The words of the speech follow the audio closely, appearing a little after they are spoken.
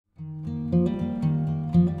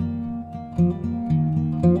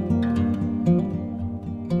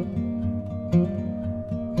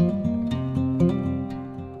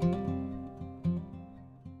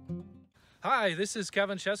Hi, this is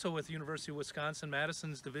Kevin Schoessow with University of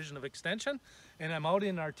Wisconsin-Madison's Division of Extension, and I'm out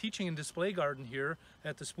in our teaching and display garden here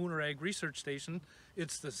at the Spooner Ag Research Station.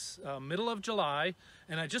 It's the middle of July,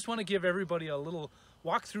 and I just want to give everybody a little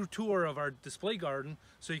walk-through tour of our display garden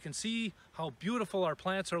so you can see how beautiful our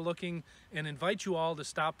plants are looking and invite you all to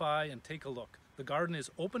stop by and take a look. The garden is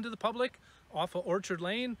open to the public off of Orchard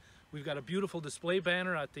Lane. We've got a beautiful display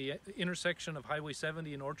banner at the intersection of Highway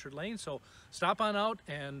 70 and Orchard Lane, so stop on out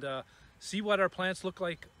and see what our plants look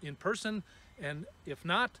like in person, and if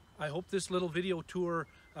not, I hope this little video tour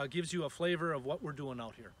gives you a flavor of what we're doing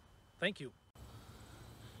out here. Thank you.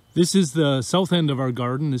 This is the south end of our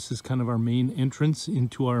garden. This is kind of our main entrance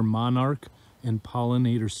into our monarch and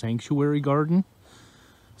pollinator sanctuary garden.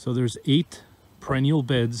 So there's 8 perennial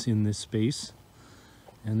beds in this space,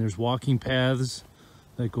 and there's walking paths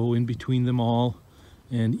that go in between them all,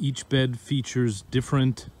 and each bed features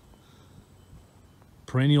different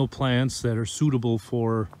perennial plants that are suitable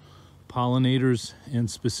for pollinators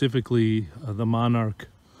and specifically the monarch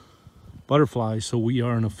butterfly. So we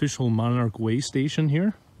are an official monarch way station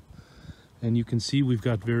here, and you can see we've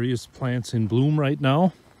got various plants in bloom right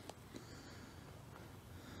now,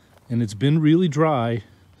 and it's been really dry,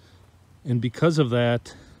 and because of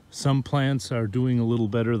that some plants are doing a little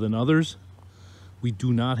better than others. We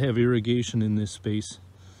do not have irrigation in this space,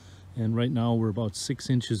 and right now we're about 6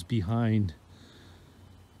 inches behind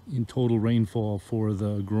in total rainfall for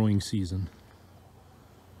the growing season.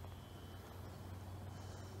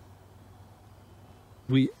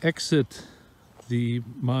 We exit the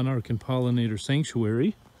monarch and pollinator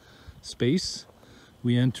sanctuary space.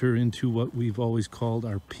 We enter into what we've always called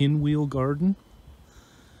our pinwheel garden,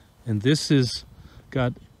 and this has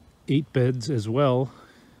got 8 beds as well,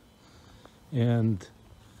 and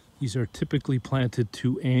these are typically planted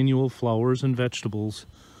to annual flowers and vegetables.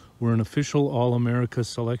 We're an official All-America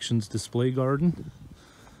Selections display garden.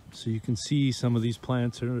 So you can see some of these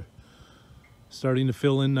plants are starting to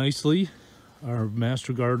fill in nicely. Our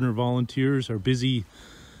master gardener volunteers are busy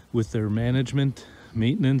with their management,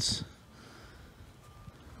 maintenance,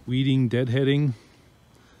 weeding, deadheading,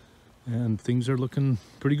 and things are looking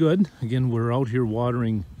pretty good. Again, we're out here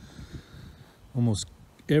watering almost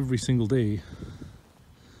every single day.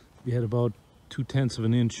 We had about 2/10 of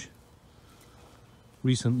an inch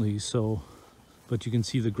recently, so, but you can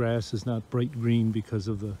see the grass is not bright green because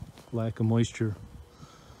of the lack of moisture.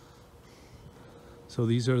 So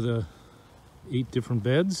these are the 8 different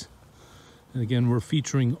beds, and again we're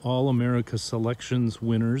featuring All-America Selections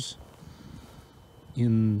winners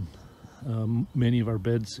in many of our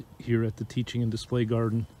beds here at the teaching and display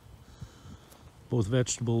garden, both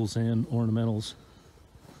vegetables and ornamentals.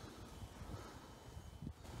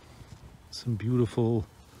 Some beautiful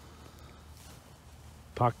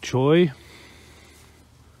pak choy,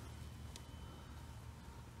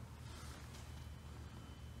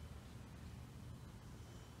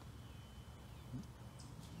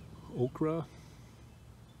 okra,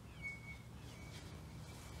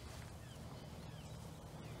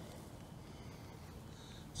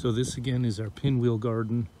 so this again is our pinwheel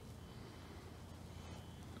garden,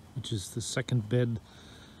 which is the second bed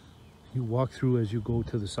you walk through as you go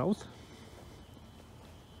to the south.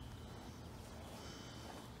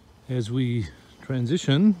 As we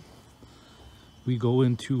transition, we go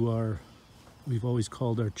into our, we've always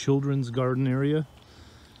called our children's garden area,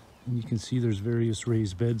 and you can see there's various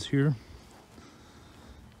raised beds here.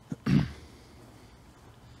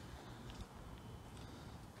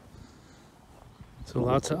 So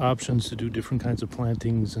lots of options to do different kinds of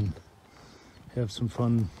plantings and have some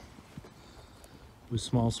fun with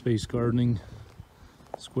small space gardening,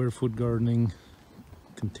 square foot gardening,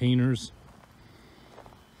 containers.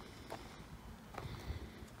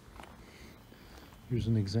 Here's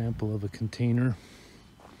an example of a container.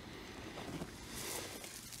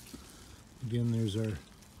 Again, there's our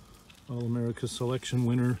All-America Selection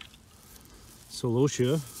winner,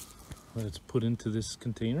 Celosia, that's put into this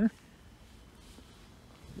container.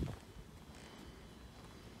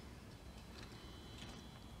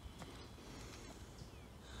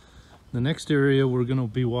 The next area we're going to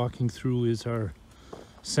be walking through is our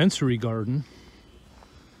sensory garden.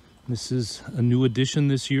 This is a new addition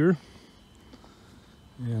this year.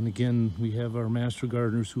 And again, we have our master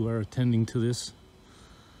gardeners who are attending to this,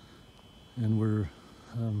 and we're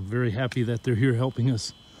very happy that they're here helping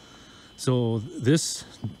us. So this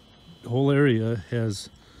whole area has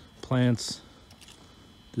plants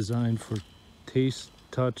designed for taste,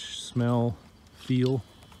 touch, smell, feel,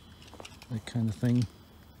 that kind of thing.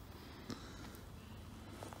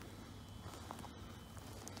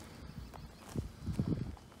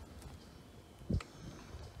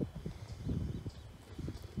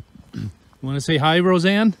 You want to say hi,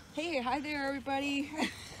 Roseanne? Hey, hi there, everybody.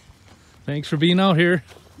 Thanks for being out here.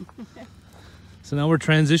 So now we're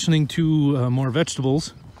transitioning to more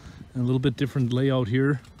vegetables, and a little bit different layout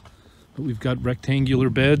here. But we've got rectangular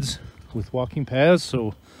beds with walking paths.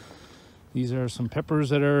 So these are some peppers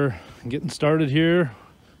that are getting started here.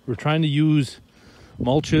 We're trying to use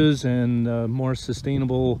mulches and more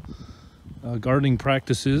sustainable gardening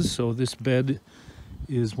practices. So this bed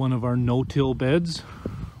is one of our no-till beds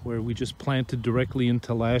where we just planted directly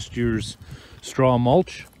into last year's straw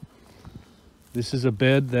mulch. This is a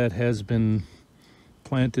bed that has been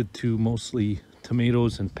planted to mostly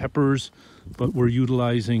tomatoes and peppers, but we're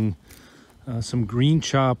utilizing some green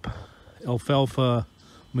chop alfalfa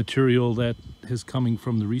material that is coming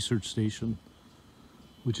from the research station,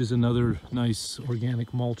 which is another nice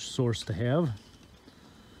organic mulch source to have.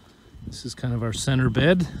 This is kind of our center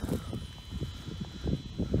bed,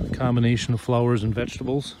 a combination of flowers and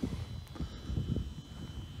vegetables.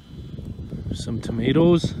 Some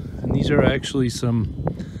tomatoes, and these are actually some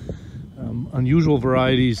unusual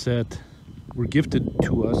varieties that were gifted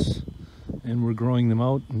to us, and we're growing them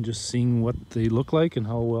out and just seeing what they look like and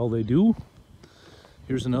how well they do.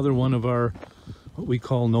 Here's another one of our what we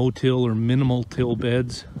call no-till or minimal till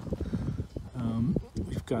beds.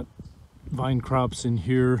 We've got vine crops in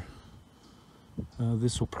here.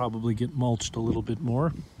 This will probably get mulched a little bit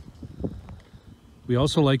more. We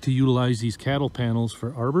also like to utilize these cattle panels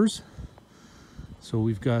for arbors. So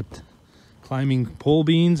we've got climbing pole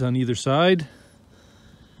beans on either side,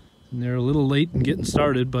 and they're a little late in getting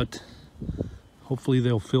started, but hopefully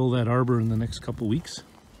they'll fill that arbor in the next couple weeks.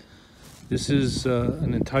 This is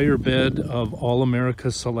an entire bed of All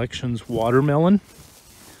America Selections watermelon.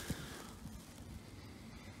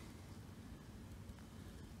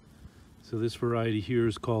 So this variety here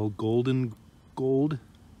is called Golden Gold,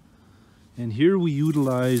 and here we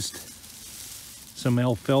utilized some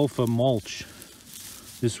alfalfa mulch.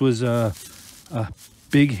 This was a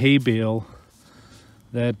big hay bale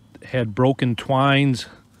that had broken twines,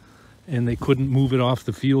 and they couldn't move it off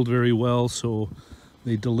the field very well, so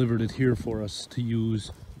they delivered it here for us to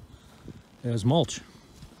use as mulch.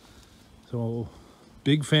 So,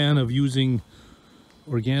 big fan of using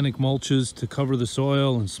organic mulches to cover the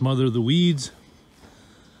soil and smother the weeds,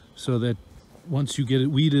 so that once you get it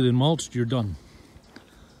weeded and mulched, you're done.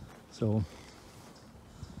 So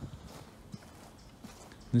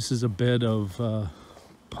this is a bed of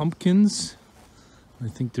pumpkins. I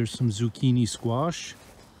think there's some zucchini squash.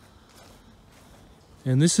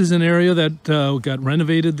 And this is an area that got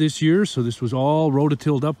renovated this year. So this was all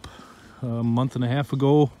rototilled up a month and a half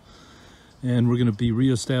ago. And we're gonna be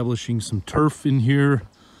reestablishing some turf in here.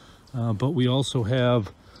 But we also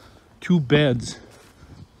have two beds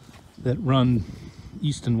that run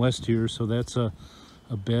east and west here. So that's a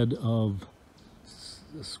bed of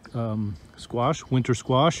squash, winter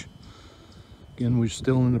squash. Again, we're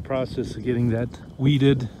still in the process of getting that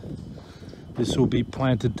weeded. This will be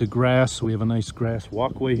planted to grass, so we have a nice grass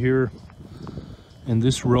walkway here. And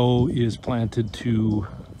this row is planted to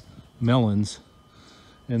melons.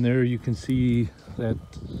 And there you can see that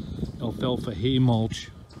alfalfa hay mulch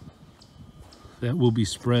that will be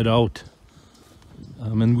spread out.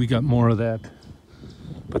 And we got more of that.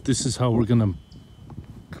 But this is how we're gonna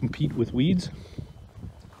compete with weeds.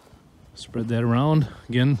 Spread that around.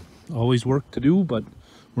 Again, always work to do, but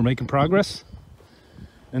we're making progress.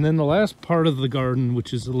 And then the last part of the garden,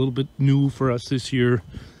 which is a little bit new for us this year,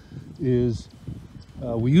 is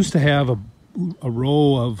we used to have a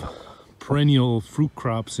row of perennial fruit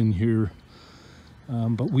crops in here,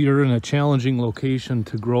 but we are in a challenging location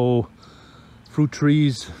to grow fruit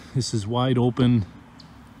trees. This is wide open,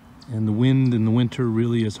 and the wind in the winter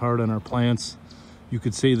really is hard on our plants. You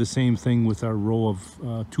could say the same thing with our row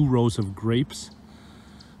of two rows of grapes.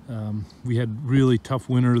 We had really tough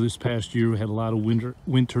winter this past year. We had a lot of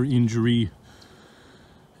winter injury,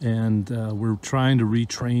 and we're trying to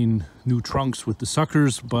retrain new trunks with the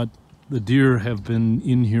suckers, but the deer have been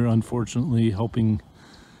in here, unfortunately, helping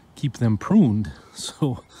keep them pruned.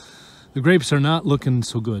 So the grapes are not looking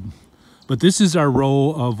so good. But this is our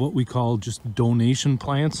row of what we call just donation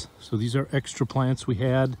plants. So these are extra plants we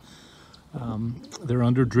had. They're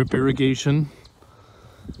under drip irrigation,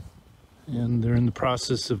 and they're in the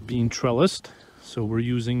process of being trellised. So we're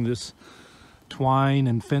using this twine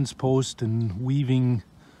and fence post and weaving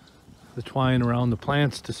the twine around the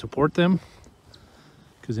plants to support them,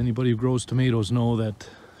 because anybody who grows tomatoes know that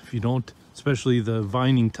if you don't, especially the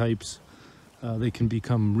vining types, they can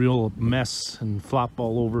become real mess and flop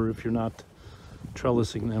all over if you're not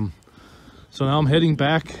trellising them. So now I'm heading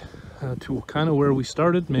back to kind of where we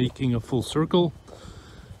started, making a full circle.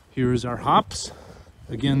 Here is our hops.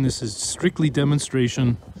 Again, this is strictly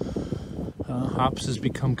demonstration. Hops has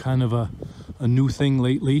become kind of a new thing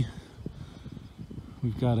lately.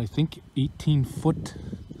 We've got, I think, 18-foot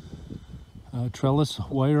trellis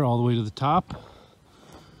wire all the way to the top.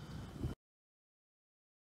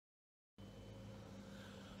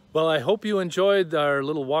 Well, I hope you enjoyed our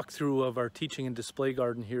little walkthrough of our teaching and display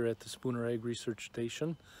garden here at the Spooner Ag Research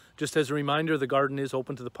Station. Just as a reminder, the garden is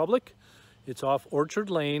open to the public. It's off Orchard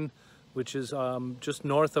Lane, which is just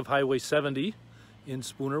north of Highway 70 in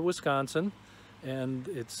Spooner, Wisconsin. And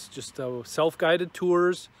it's just self-guided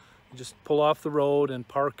tours. You just pull off the road and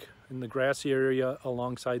park in the grassy area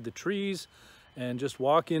alongside the trees and just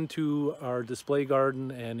walk into our display garden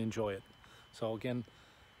and enjoy it. So again,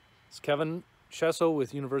 it's Kevin Schoessow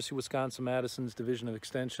with University of Wisconsin-Madison's Division of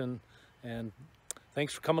Extension, and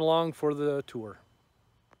thanks for coming along for the tour.